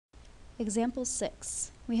Example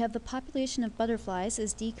 6. We have the population of butterflies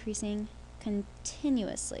is decreasing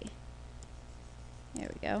continuously.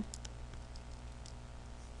 There we go.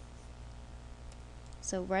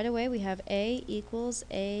 So right away we have A equals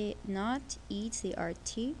A naught e to the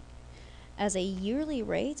RT. As a yearly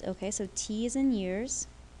rate, okay, so T is in years,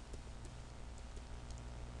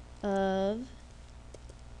 of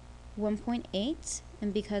 1.8,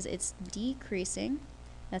 and because it's decreasing,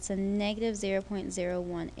 that's a negative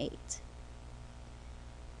 0.018.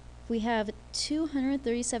 We have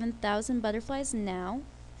 237,000 butterflies now.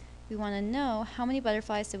 We want to know how many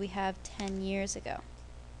butterflies did we have 10 years ago.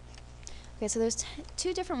 Okay, so there's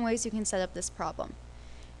two different ways you can set up this problem.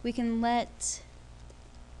 We can let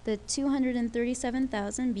the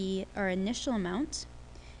 237,000 be our initial amount,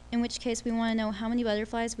 in which case we want to know how many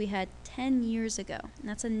butterflies we had 10 years ago, and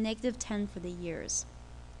that's a negative 10 for the years.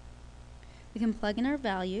 We can plug in our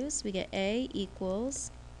values. We get A equals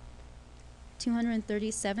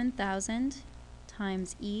 237,000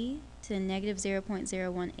 times e to the negative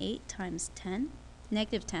 0.018 times 10,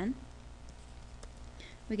 negative 10.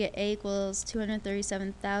 We get A equals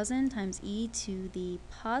 237,000 times e to the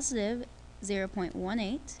positive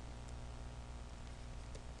 0.18.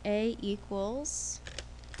 A equals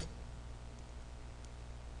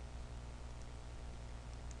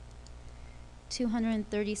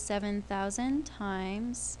 237,000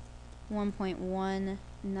 times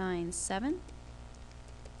 1.197.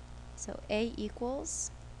 So A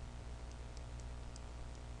equals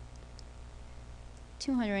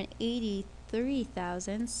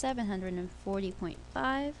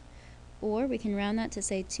 283,740.5, or we can round that to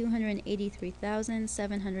say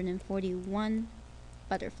 283,741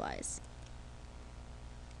 butterflies.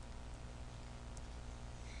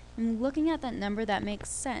 And looking at that number, that makes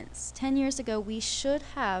sense. 10 years ago, we should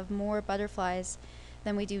have more butterflies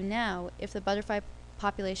than we do now if the butterfly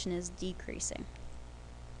population is decreasing.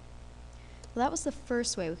 Well, that was the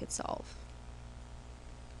first way we could solve.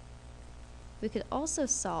 We could also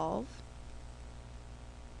solve,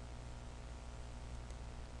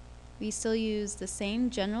 we still use the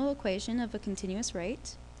same general equation of a continuous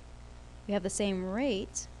rate. We have the same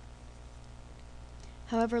rate.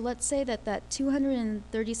 However, let's say that that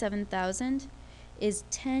 237,000 is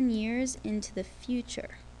 10 years into the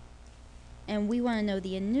future, and we want to know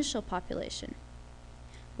the initial population.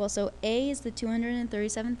 Well, so A is the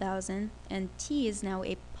 237,000, and T is now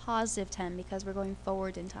a positive 10 because we're going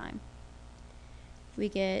forward in time. We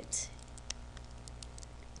get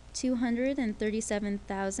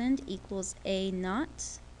 237,000 equals A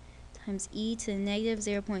naught times e to the negative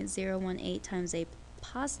 0.018 times a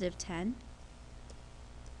positive 10.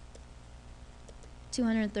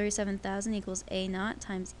 237,000 equals A naught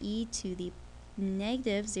times e to the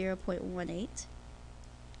negative 0.18.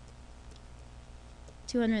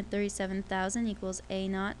 237,000 equals A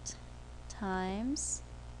naught times,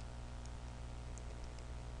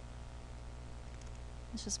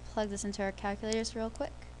 let's just plug this into our calculators real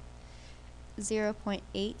quick,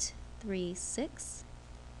 0.836.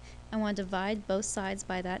 I want to divide both sides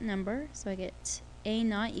by that number, so I get A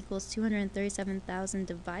naught equals 237,000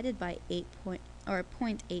 divided by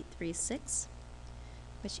 0.836,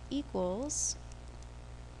 which equals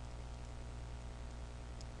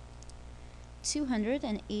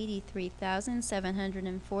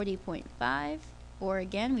 283,740.5, or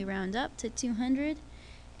again we round up to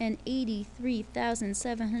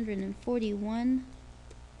 283,741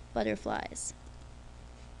 butterflies.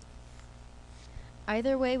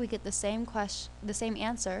 Either way, we get the same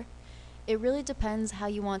answer. It really depends how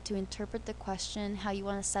you want to interpret the question, how you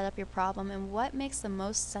want to set up your problem, and what makes the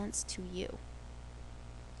most sense to you.